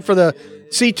calling in for the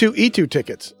C2E2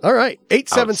 tickets. All right,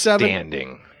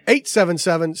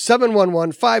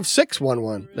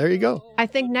 877-711-5611. There you go. I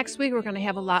think next week we're going to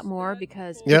have a lot more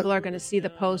because people are going to see the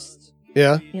posts.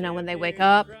 Yeah. When they wake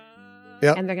up.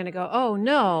 Yep. And they're going to go, oh,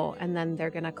 no. And then they're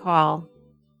going to call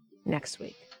next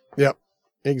week. Yep.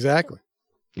 Exactly.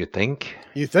 You think?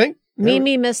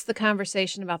 Mimi missed the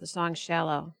conversation about the song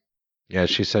Shallow. Yeah,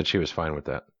 she said she was fine with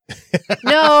that.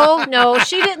 No,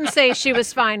 she didn't say she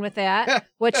was fine with that.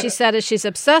 What she said is she's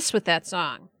obsessed with that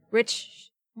song.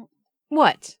 Rich,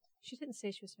 what? She didn't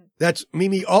say she was fine. That's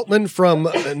Mimi Altman from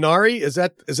Nari. Is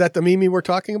that the Mimi we're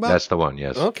talking about? That's the one,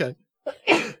 yes. Okay.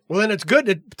 Well, then it's good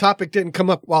the topic didn't come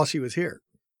up while she was here.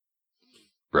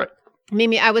 Right.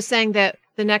 Mimi, I was saying that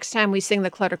the next time we sing the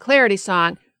Clutter Clarity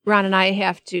song, Ron and I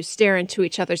have to stare into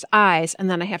each other's eyes, and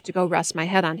then I have to go rest my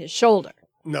head on his shoulder.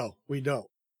 No, we don't.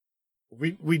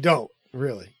 We don't,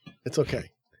 really. It's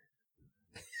okay.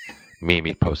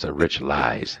 Mimi posts rich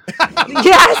lies.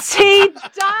 Yes, he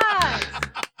does.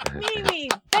 Mimi,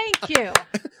 thank you.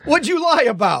 What'd you lie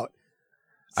about?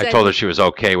 I told her she was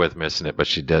okay with missing it, but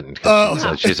she didn't.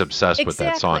 She's obsessed with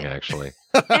that song, actually.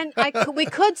 And we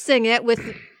could sing it with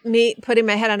me putting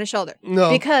my head on her shoulder. No.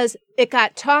 Because it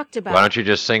got talked about. Why don't you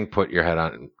just sing Put Your Head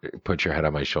on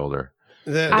My Shoulder?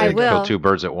 I will. Kill two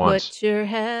birds at once. Put your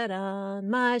head on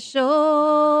my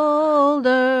shoulder.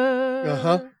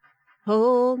 Uh-huh.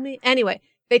 Hold me. Anyway,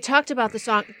 they talked about the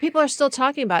song. People are still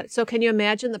talking about it. So can you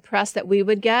imagine the press that we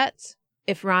would get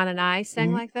if Ron and I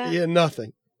sang like that? Yeah,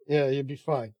 nothing. Yeah, you'd be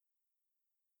fine.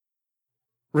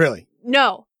 Really?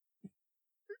 No.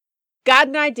 Got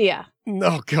an idea.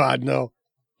 No, God, no.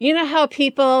 You know how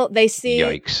people, they see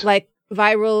Yikes. like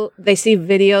viral, they see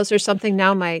videos or something.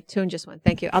 Now my tune just went.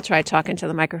 Thank you. I'll try talking to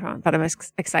the microphone, but I'm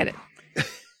excited.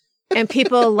 And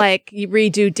people like you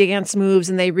redo dance moves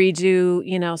and they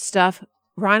redo, stuff.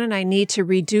 Ron and I need to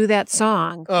redo that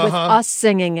song with us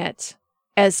singing it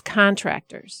as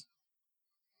contractors.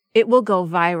 It will go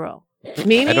viral.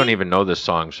 Mimi? I don't even know this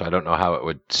song, so I don't know how it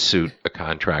would suit a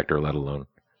contractor, let alone.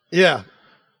 Yeah.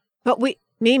 But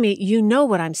Mimi, you know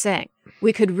what I'm saying.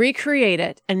 We could recreate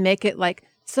it and make it like,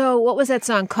 so what was that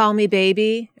song? Call Me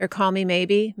Baby or Call Me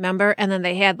Maybe, remember? And then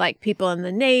they had like people in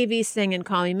the Navy singing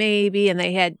Call Me Maybe, and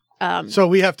they had... so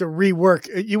we have to rework.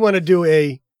 You want to do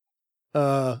a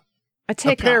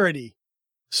parody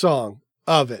song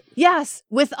of it. Yes,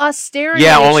 with us staring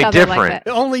at each other like that.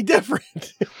 Only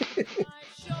different.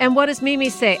 And what does Mimi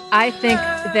say? I think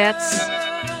that's...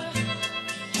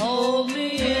 Hold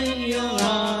me in your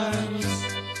arms,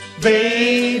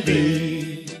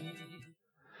 baby.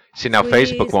 See, now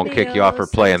Facebook won't kick you off for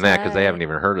playing that because they haven't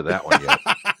even heard of that one yet.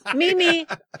 Mimi,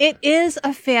 it is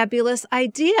a fabulous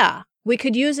idea. We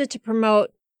could use it to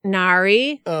promote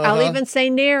Nari. I'll even say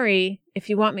Nary if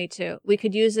you want me to. We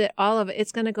could use it, all of it.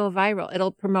 It's going to go viral.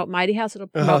 It'll promote Mighty House. It'll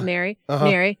promote Nary.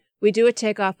 We do a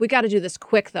takeoff. We got to do this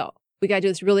quick, though. We got to do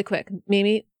this really quick.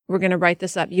 Mimi, we're going to write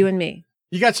this up, you and me.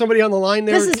 You got somebody on the line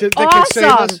there that can save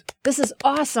us? This is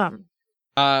awesome.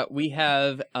 We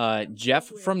have Jeff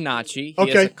from Nachi.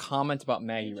 He has a comment about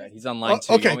Maggie Red. He's online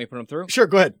too. You want me to put him through? Sure,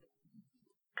 go ahead.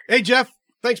 Hey, Jeff.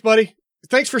 Thanks, buddy.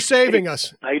 Thanks for saving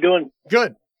us. How you doing?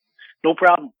 Good. No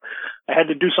problem. I had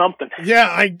to do something. Yeah,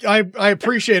 I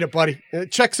appreciate it, buddy.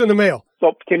 Check's in the mail.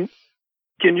 So can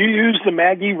you use the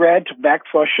Maggie Red to back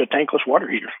flush a tankless water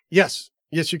heater? Yes,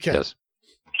 you can. Yes.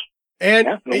 And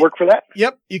it'll work for that.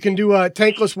 Yep, you can do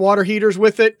tankless water heaters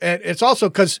with it, and it's also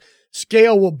because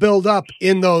scale will build up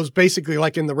in those, basically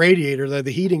like in the radiator,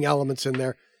 the heating elements in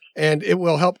there, and it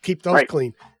will help keep those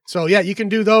clean. So yeah, you can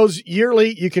do those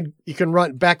yearly. You can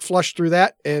run back flush through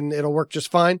that, and it'll work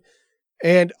just fine.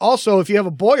 And also, if you have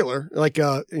a boiler, like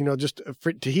just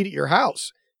to heat at your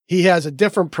house, he has a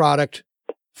different product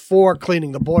for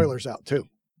cleaning the boilers out too.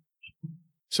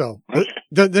 So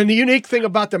the unique thing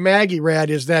about the Maggie Rad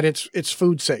is that it's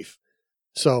food safe.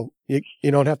 So you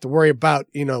don't have to worry about,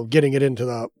 getting it into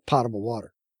the potable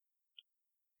water.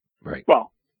 Right.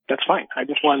 Well, that's fine. I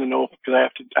just wanted to know because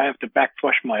I have to back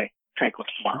flush my tankless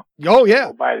tomorrow. Oh yeah.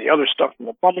 I'll buy the other stuff from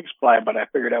the plumbing supply, but I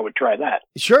figured I would try that.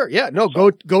 Sure. Yeah. No,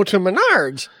 go to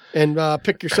Menards and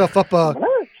pick yourself up a.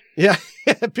 Yeah.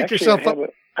 Yourself up.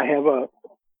 I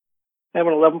have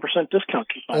an 11% discount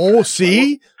coupon. Oh,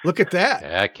 see? Look at that.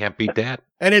 Yeah, I can't beat that.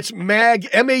 And it's MAG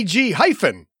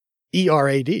hyphen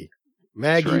ERAD.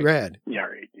 Maggie Rad.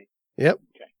 ERAD. Yep.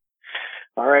 Okay.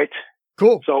 All right.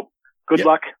 Cool. So good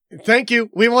luck. Thank you.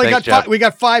 We've only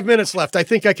got 5 minutes left. I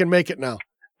think I can make it now.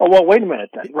 Oh, well, wait a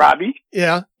minute then. Robbie?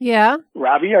 Yeah. Yeah.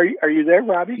 Robbie, are you there,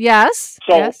 Robbie? Yes.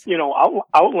 So, yes.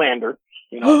 Outlander.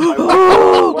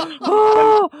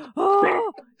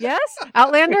 Yes.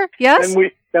 Outlander? Yes.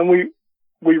 And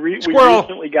we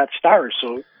recently got stars,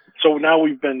 so now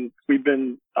we've been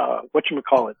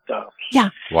whatchamacallit,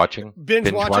 watching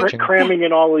binge watching, cramming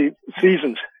in all the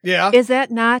seasons. Yeah. Is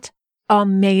that not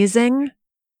amazing?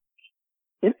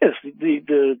 It is.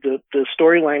 The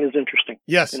storyline is interesting.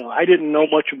 Yes. I didn't know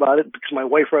much about it because my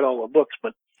wife read all the books,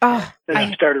 but then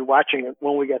she started watching it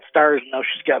when we got stars, and now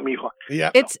she's got me hooked.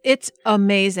 Yeah. It's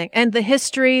amazing. And the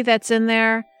history that's in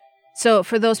there. So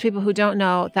for those people who don't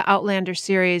know, the Outlander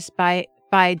series by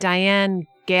Diane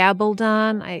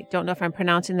Gabaldon, I don't know if I'm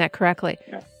pronouncing that correctly.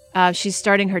 Yeah. She's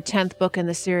starting her 10th book in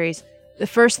the series. The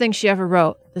first thing she ever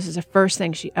wrote, this is the first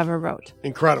thing she ever wrote.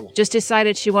 Incredible. Just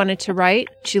decided she wanted to write.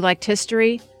 She liked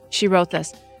history. She wrote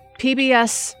this.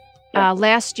 PBS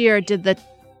last year did the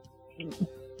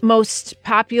most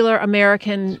popular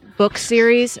American book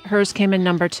series. Hers came in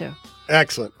number 2.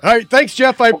 Excellent. All right. Thanks,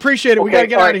 Jeff. I appreciate it. We got to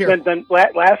get out of here. Then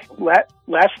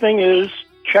last thing is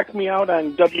check me out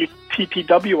on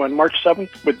WTTW on March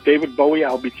 7th with David Bowie.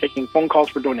 I'll be taking phone calls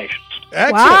for donations.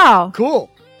 Excellent. Wow. Cool.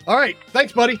 All right.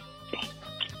 Thanks, buddy.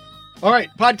 All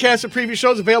right, podcasts of previous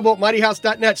shows available at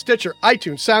mightyhouse.net, Stitcher,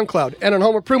 iTunes, SoundCloud, and on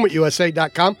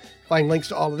HomeImprovementUSA.com. Find links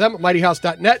to all of them at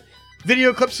mightyhouse.net.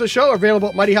 Video clips of the show are available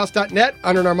at mightyhouse.net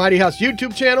under our Mighty House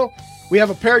YouTube channel. We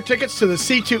have a pair of tickets to the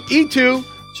C2E2,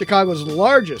 Chicago's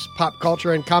largest pop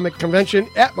culture and comic convention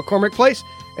at McCormick Place.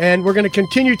 And we're going to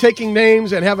continue taking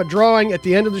names and have a drawing at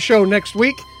the end of the show next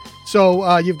week.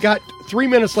 So you've got 3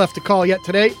 minutes left to call yet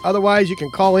today. Otherwise, you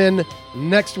can call in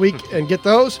next week and get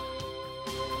those.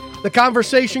 The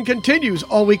conversation continues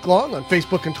all week long on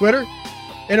Facebook and Twitter.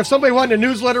 And if somebody wanted a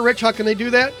newsletter, Rich, how can they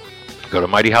do that? Go to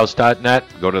mightyhouse.net,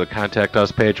 go to the Contact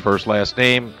Us page, first, last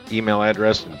name, email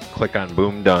address, and click on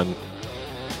Boom, done.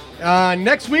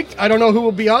 Next week, I don't know who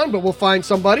will be on, but we'll find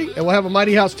somebody, and we'll have a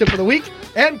Mighty House tip of the week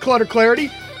and Clutter Clarity.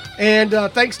 And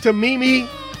thanks to Mimi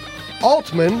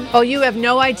Altman. Oh, you have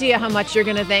no idea how much you're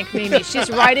going to thank Mimi. She's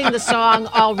writing the song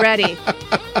already.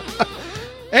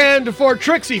 And for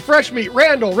Trixie, Fresh Meat,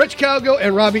 Randall, Rich Calgill,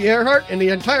 and Robbie Earhart, and the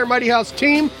entire Mighty House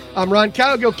team, I'm Ron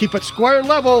Calgill. Keep it square and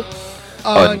level.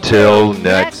 Until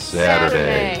next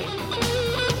Saturday.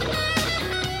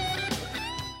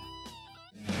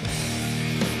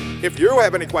 If you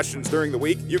have any questions during the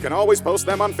week, you can always post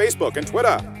them on Facebook and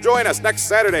Twitter. Join us next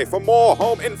Saturday for more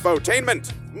home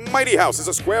infotainment. Mighty House is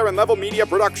a Square and Level media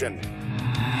production.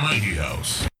 Mighty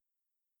House.